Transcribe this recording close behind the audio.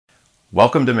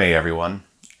Welcome to May, everyone.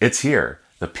 It's here.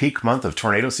 The peak month of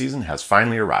tornado season has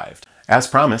finally arrived. As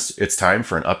promised, it's time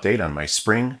for an update on my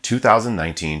spring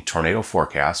 2019 tornado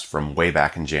forecast from way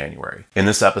back in January. In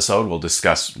this episode, we'll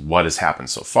discuss what has happened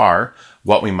so far,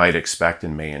 what we might expect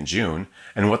in May and June,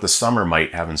 and what the summer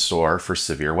might have in store for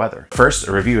severe weather. First,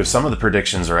 a review of some of the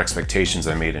predictions or expectations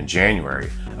I made in January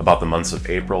about the months of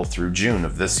April through June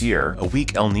of this year. A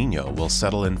weak El Nino will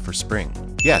settle in for spring.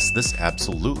 Yes, this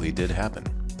absolutely did happen.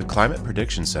 The Climate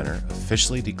Prediction Center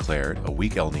officially declared a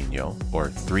weak El Nino, or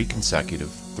 3 consecutive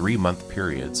 3-month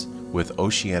periods with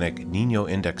oceanic Nino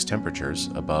index temperatures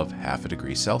above ½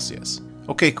 degree Celsius.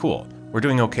 Okay, cool. We're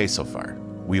doing okay so far.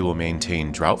 We will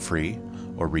maintain drought-free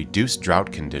or reduced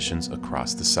drought conditions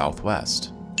across the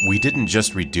Southwest. We didn't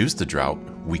just reduce the drought,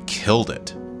 we killed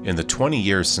it. In the 20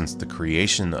 years since the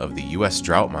creation of the U.S.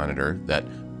 Drought Monitor that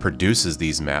produces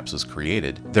these maps was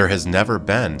created, there has never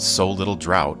been so little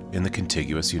drought in the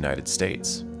contiguous United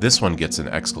States. This one gets an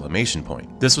exclamation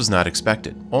point. This was not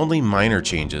expected. Only minor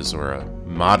changes or a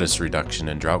modest reduction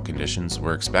in drought conditions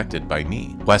were expected by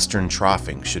me. Western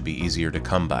troughing should be easier to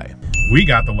come by. We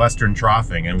got the Western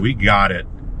troughing, and we got it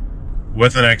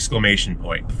with an exclamation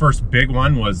point. The first big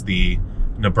one was the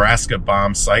Nebraska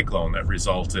bomb cyclone that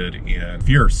resulted in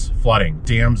fierce flooding.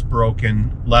 Dams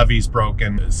broken, levees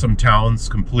broken, some towns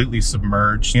completely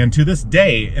submerged. And to this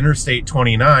day, Interstate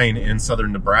 29 in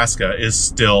southern Nebraska is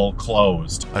still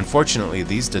closed. Unfortunately,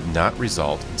 these did not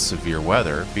result in severe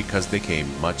weather because they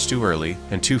came much too early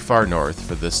and too far north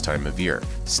for this time of year.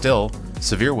 Still,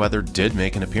 severe weather did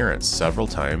make an appearance several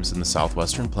times in the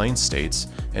southwestern plains states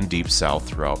and deep south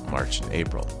throughout March and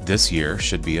April. This year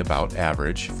should be about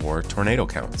average for tornado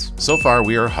counts. So far,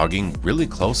 we are hugging really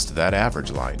close to that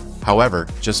average line. However,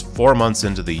 just 4 months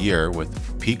into the year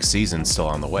with peak season still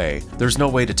on the way, there's no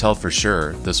way to tell for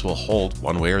sure this will hold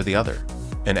one way or the other.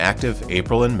 An active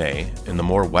April and May in the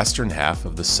more western half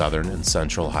of the southern and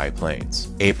central high plains.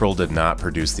 April did not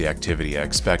produce the activity I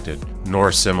expected,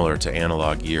 nor similar to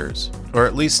analog years, or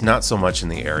at least not so much in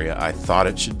the area I thought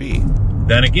it should be.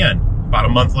 Then again, about a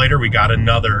month later, we got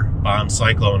another bomb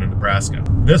cyclone in Nebraska.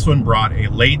 This one brought a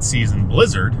late season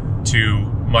blizzard to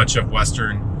much of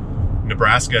western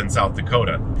Nebraska and South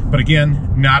Dakota. But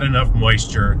again, not enough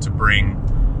moisture to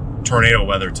bring tornado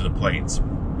weather to the plains.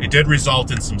 It did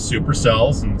result in some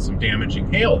supercells and some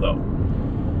damaging hail,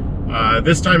 though.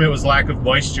 This time it was lack of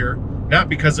moisture, not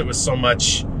because it was so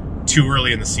much too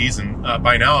early in the season.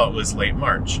 By now it was late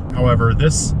March. However,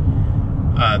 this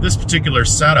particular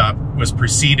setup was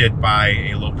preceded by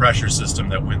a low pressure system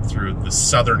that went through the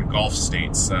southern Gulf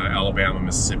states, Alabama,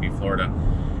 Mississippi, Florida,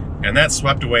 and that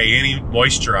swept away any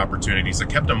moisture opportunities. It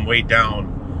kept them way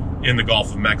down in the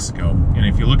Gulf of Mexico. And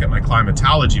if you look at my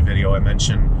climatology video, I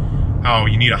mentioned how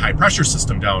you need a high pressure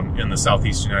system down in the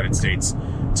southeast United States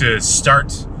to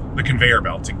start the conveyor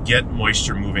belt, to get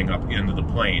moisture moving up into the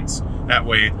plains. That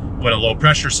way, when a low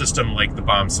pressure system like the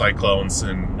bomb cyclones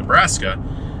in Nebraska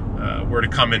were to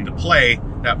come into play,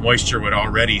 that moisture would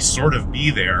already sort of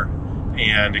be there,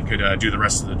 and it could do the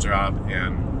rest of the job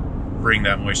and bring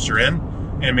that moisture in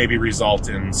and maybe result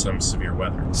in some severe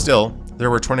weather. Still, there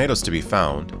were tornadoes to be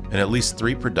found, and at least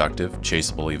 3 productive,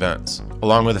 chaseable events,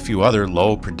 along with a few other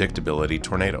low predictability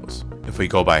tornadoes. If we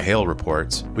go by hail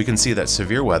reports, we can see that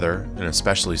severe weather, and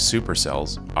especially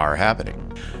supercells, are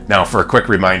happening. Now, for a quick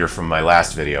reminder from my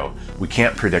last video, we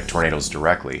can't predict tornadoes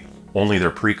directly, only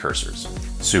their precursors,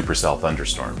 supercell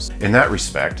thunderstorms. In that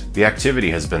respect, the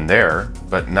activity has been there,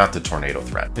 but not the tornado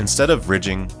threat. Instead of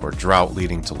ridging or drought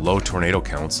leading to low tornado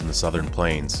counts in the southern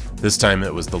plains, this time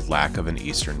it was the lack of an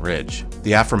eastern ridge.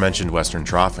 The aforementioned western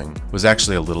troughing was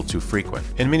actually a little too frequent,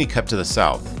 and many kept to the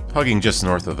south, hugging just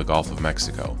north of the Gulf of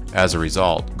Mexico. As a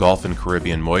result, Gulf and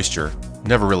Caribbean moisture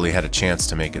never really had a chance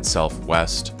to make itself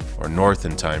west or north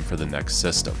in time for the next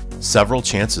system. Several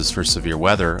chances for severe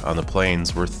weather on the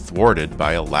plains were thwarted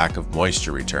by a lack of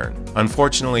moisture return.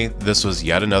 Unfortunately, this was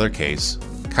yet another case,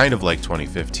 kind of like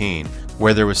 2015,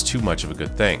 where there was too much of a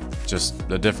good thing, just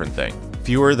a different thing.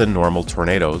 Fewer than normal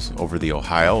tornadoes over the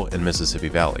Ohio and Mississippi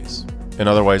valleys, and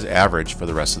otherwise average for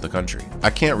the rest of the country. I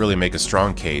can't really make a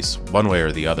strong case one way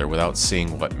or the other without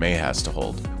seeing what May has to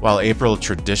hold. While April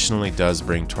traditionally does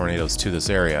bring tornadoes to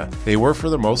this area, they were for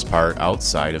the most part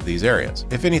outside of these areas.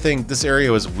 If anything, this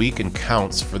area was weak in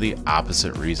counts for the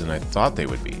opposite reason I thought they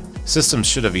would be. Systems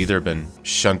should have either been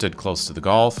shunted close to the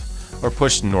Gulf or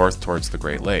pushed north towards the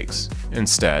Great Lakes.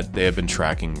 Instead, they have been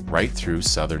tracking right through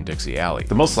southern Dixie Alley.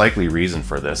 The most likely reason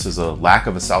for this is a lack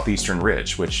of a southeastern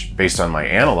ridge, which, based on my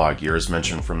analog years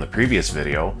mentioned from the previous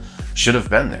video, should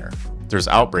have been there. there's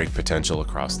outbreak potential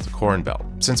across the Corn Belt.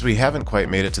 Since we haven't quite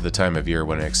made it to the time of year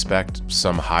when I expect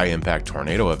some high-impact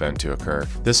tornado event to occur,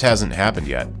 this hasn't happened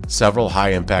yet. Several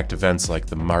high-impact events like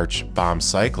the March bomb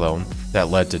cyclone that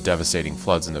led to devastating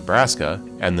floods in Nebraska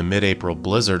and the mid-April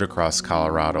blizzard across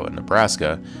Colorado and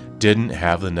Nebraska didn't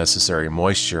have the necessary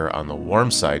moisture on the warm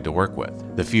side to work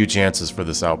with. The few chances for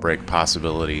this outbreak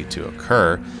possibility to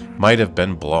occur might have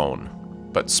been blown.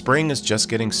 But spring is just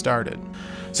getting started.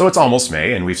 So it's almost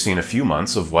May, and we've seen a few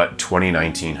months of what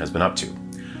 2019 has been up to.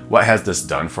 What has this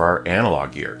done for our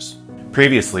analog years?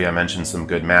 Previously, I mentioned some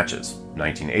good matches: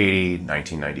 1980,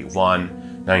 1991,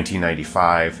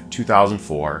 1995,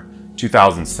 2004,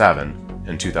 2007,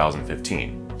 and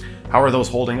 2015. How are those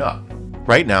holding up?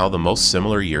 Right now, the most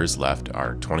similar years left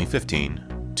are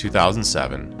 2015,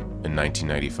 2007, and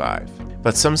 1995.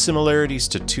 But some similarities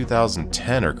to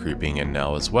 2010 are creeping in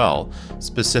now as well,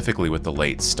 specifically with the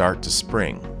late start to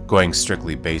spring. Going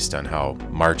strictly based on how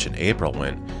March and April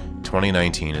went,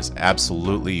 2019 is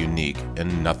absolutely unique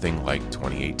and nothing like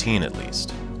 2018 at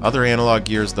least. Other analog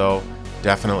years, though,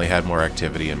 definitely had more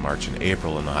activity in March and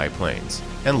April in the High Plains,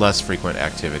 and less frequent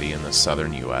activity in the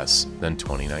southern US than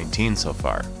 2019 so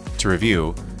far. To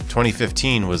review,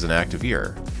 2015 was an active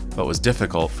year, but was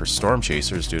difficult for storm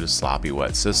chasers due to sloppy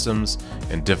wet systems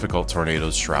and difficult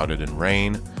tornadoes shrouded in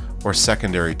rain, or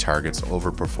secondary targets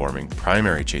overperforming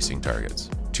primary chasing targets.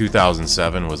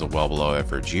 2007 was a well below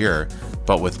average year,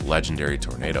 but with legendary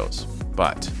tornadoes.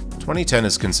 But 2010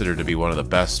 is considered to be one of the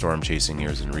best storm chasing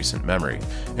years in recent memory,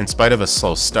 in spite of a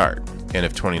slow start. And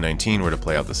if 2019 were to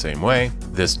play out the same way,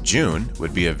 this June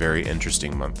would be a very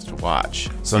interesting month to watch.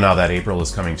 So now that April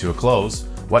is coming to a close,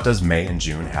 what does May and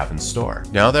June have in store?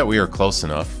 Now that we are close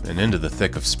enough and into the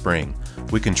thick of spring,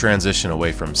 we can transition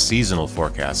away from seasonal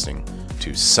forecasting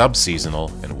to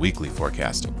sub-seasonal and weekly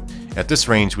forecasting. At this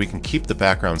range, we can keep the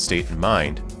background state in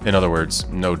mind. In other words,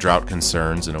 no drought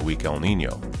concerns and a weak El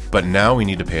Nino. But now we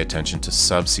need to pay attention to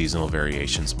sub-seasonal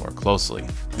variations more closely.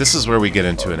 This is where we get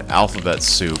into an alphabet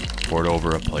soup poured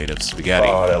over a plate of spaghetti.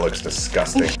 Oh, that looks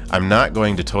disgusting. I'm not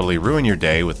going to totally ruin your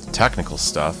day with technical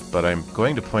stuff, but I'm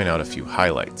going to point out a few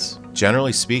highlights.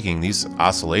 Generally speaking, these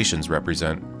oscillations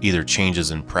represent either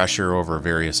changes in pressure over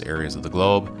various areas of the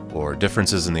globe, or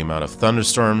differences in the amount of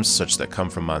thunderstorms such that come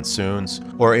from monsoons,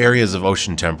 or areas of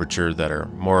ocean temperature that are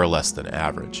more or less than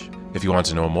average. If you want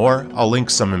to know more, I'll link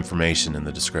some information in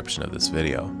the description of this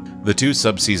video. The two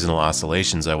subseasonal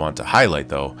oscillations I want to highlight,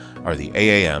 though, are the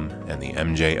AAM and the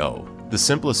MJO. The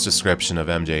simplest description of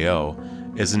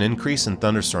MJO is an increase in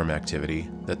thunderstorm activity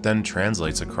that then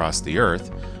translates across the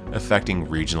Earth, affecting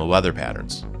regional weather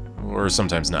patterns, or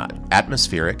sometimes not.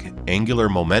 Atmospheric angular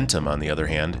momentum, on the other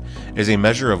hand, is a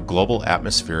measure of global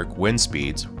atmospheric wind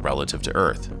speeds relative to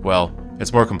Earth. Well,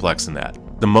 it's more complex than that.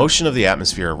 The motion of the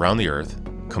atmosphere around the Earth,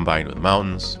 combined with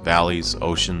mountains, valleys,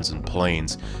 oceans, and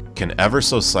plains, can ever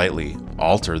so slightly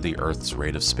alter the Earth's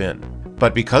rate of spin.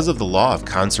 But because of the law of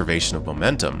conservation of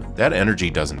momentum, that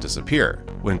energy doesn't disappear.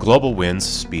 When global winds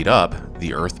speed up,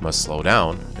 the Earth must slow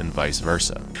down, and vice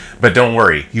versa. But don't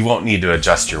worry, you won't need to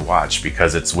adjust your watch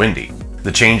because it's windy.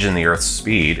 The change in the Earth's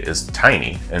speed is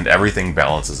tiny, and everything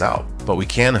balances out. But we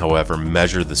can, however,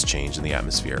 measure this change in the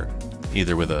atmosphere,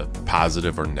 either with a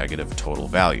positive or negative total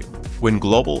value. When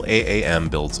global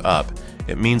AAM builds up,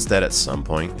 it means that at some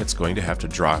point it's going to have to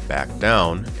drop back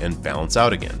down and balance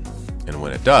out again. And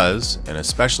when it does, and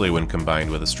especially when combined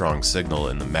with a strong signal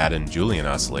in the Madden-Julien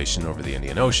oscillation over the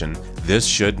Indian Ocean, this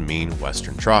should mean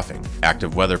western troughing,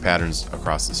 active weather patterns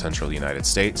across the central United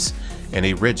States, and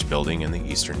a ridge building in the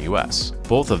eastern US.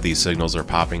 Both of these signals are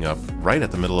popping up right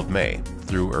at the middle of May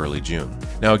through early June.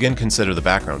 Now again, consider the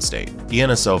background state.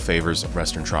 ENSO favors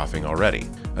western troughing already.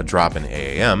 A drop in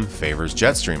AAM favors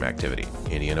jet stream activity.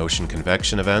 Indian Ocean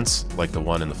convection events, like the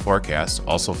one in the forecast,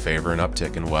 also favor an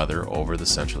uptick in weather over the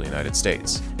central United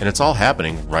States. And it's all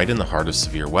happening right in the heart of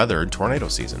severe weather and tornado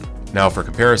season. Now for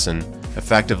comparison,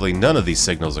 effectively none of these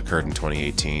signals occurred in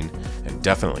 2018, and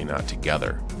definitely not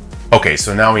together. Okay,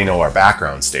 so now we know our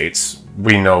background states.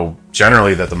 We know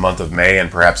generally that the month of May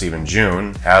and perhaps even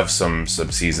June have some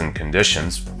subseason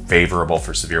conditions favorable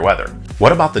for severe weather.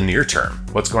 What about the near term?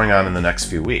 What's going on in the next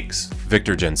few weeks?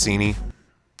 Victor Gensini,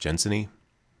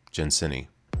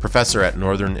 professor at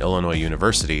Northern Illinois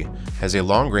University, has a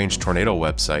long-range tornado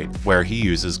website where he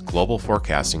uses global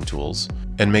forecasting tools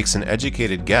and makes an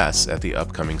educated guess at the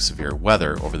upcoming severe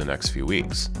weather over the next few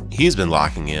weeks. He's been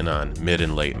locking in on mid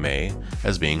and late May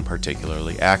as being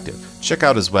particularly active. Check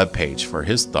out his webpage for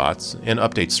his thoughts and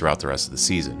updates throughout the rest of the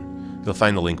season. You'll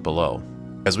find the link below.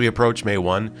 As we approach May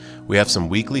 1, we have some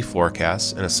weekly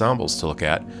forecasts and ensembles to look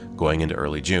at going into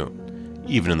early June.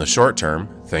 Even in the short term,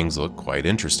 things look quite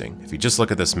interesting. If you just look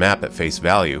at this map at face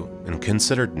value and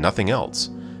considered nothing else,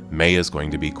 May is going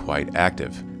to be quite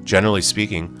active. Generally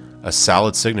speaking, a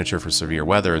solid signature for severe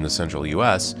weather in the central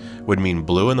US would mean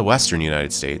blue in the western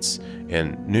United States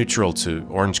and neutral to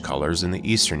orange colors in the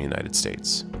eastern United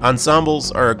States.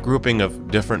 Ensembles are a grouping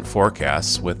of different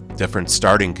forecasts with different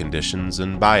starting conditions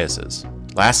and biases.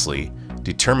 Lastly,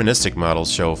 deterministic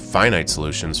models show finite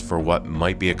solutions for what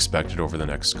might be expected over the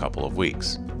next couple of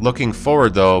weeks. Looking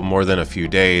forward, though, more than a few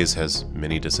days has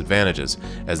many disadvantages,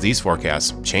 as these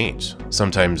forecasts change,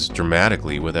 sometimes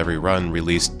dramatically with every run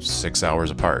released 6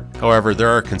 hours apart. However, there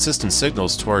are consistent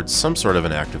signals towards some sort of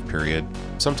an active period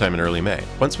sometime in early May.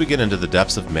 Once we get into the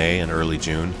depths of May and early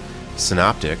June,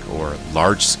 synoptic or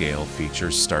large-scale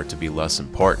features start to be less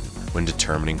important when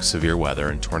determining severe weather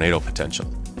and tornado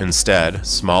potential. Instead,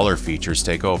 smaller features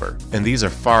take over, and these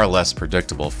are far less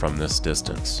predictable from this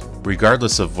distance.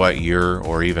 Regardless of what year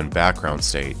or even background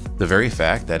state, the very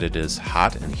fact that it is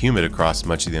hot and humid across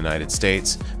much of the United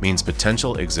States means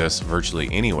potential exists virtually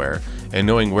anywhere, and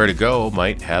knowing where to go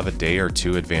might have a day or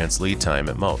two advance lead time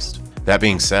at most. That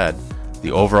being said,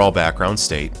 the overall background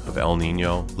state of El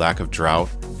Nino, lack of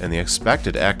drought, and the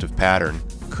expected active pattern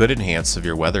could enhance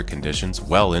severe weather conditions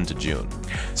well into June.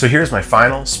 So here's my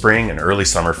final spring and early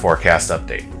summer forecast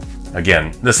update.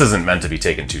 Again, this isn't meant to be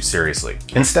taken too seriously.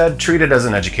 Instead, treat it as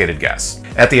an educated guess.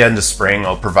 At the end of spring,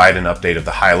 I'll provide an update of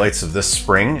the highlights of this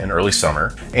spring and early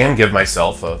summer and give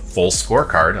myself a full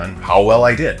scorecard on how well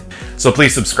I did. So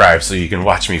please subscribe so you can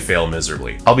watch me fail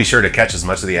miserably. I'll be sure to catch as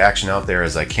much of the action out there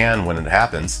as I can when it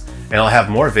happens, and I'll have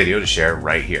more video to share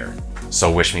right here.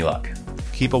 So wish me luck.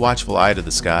 Keep a watchful eye to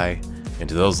the sky, and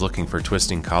to those looking for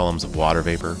twisting columns of water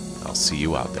vapor, I'll see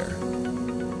you out there.